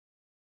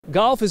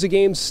Golf is a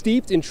game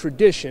steeped in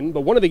tradition,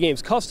 but one of the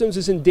game's customs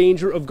is in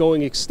danger of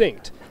going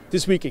extinct.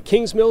 This week at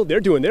Kingsmill, they're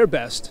doing their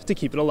best to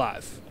keep it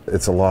alive.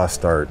 It's a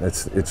lost art.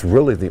 It's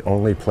really the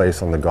only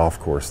place on the golf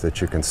course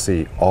that you can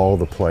see all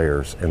the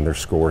players and their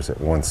scores at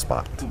one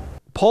spot.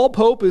 Paul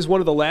Pope is one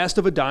of the last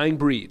of a dying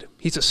breed.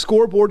 He's a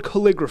scoreboard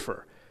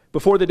calligrapher.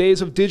 Before the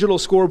days of digital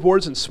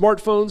scoreboards and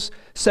smartphones,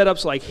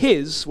 setups like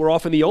his were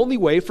often the only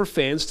way for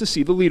fans to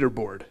see the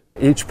leaderboard.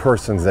 Each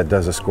person that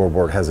does a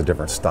scoreboard has a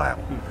different style.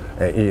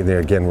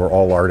 Again, we're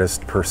all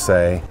artists per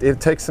se.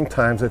 It takes some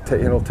time.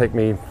 It'll take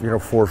me 4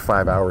 or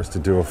 5 hours to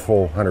do a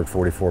full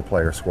 144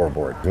 player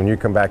scoreboard. When you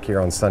come back here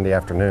on Sunday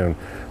afternoon,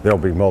 there'll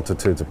be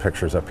multitudes of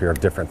pictures up here of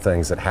different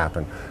things that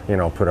happen.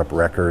 Put up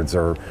records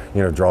or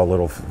draw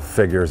little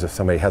figures. If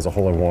somebody has a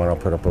hole-in-one, I'll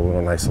put up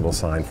a nice little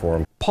sign for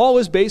them. Paul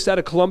is based out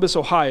of Columbus,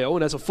 Ohio,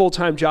 and has a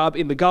full-time job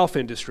in the golf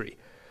industry.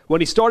 When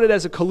he started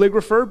as a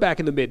calligrapher back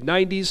in the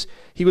mid-90s,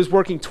 he was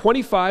working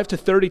 25 to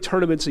 30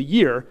 tournaments a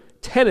year,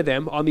 10 of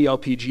them on the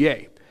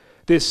LPGA.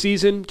 This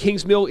season,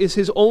 Kingsmill is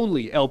his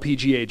only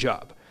LPGA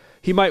job.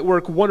 He might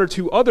work 1 or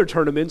 2 other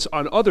tournaments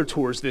on other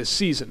tours this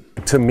season.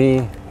 To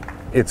me,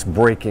 it's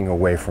breaking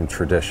away from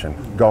tradition.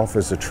 Golf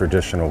is a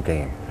traditional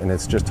game, and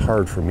it's just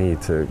hard for me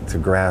to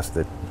grasp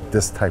that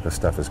this type of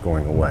stuff is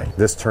going away.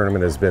 This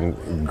tournament has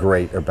been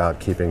great about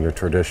keeping the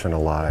tradition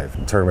alive.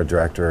 The tournament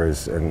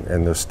directors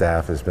and the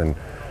staff has been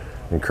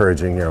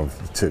encouraging,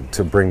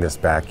 to bring this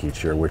back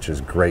each year, which is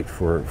great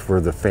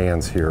for the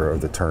fans here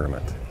of the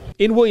tournament.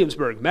 In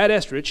Williamsburg, Matt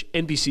Estrich,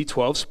 NBC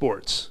 12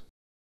 Sports.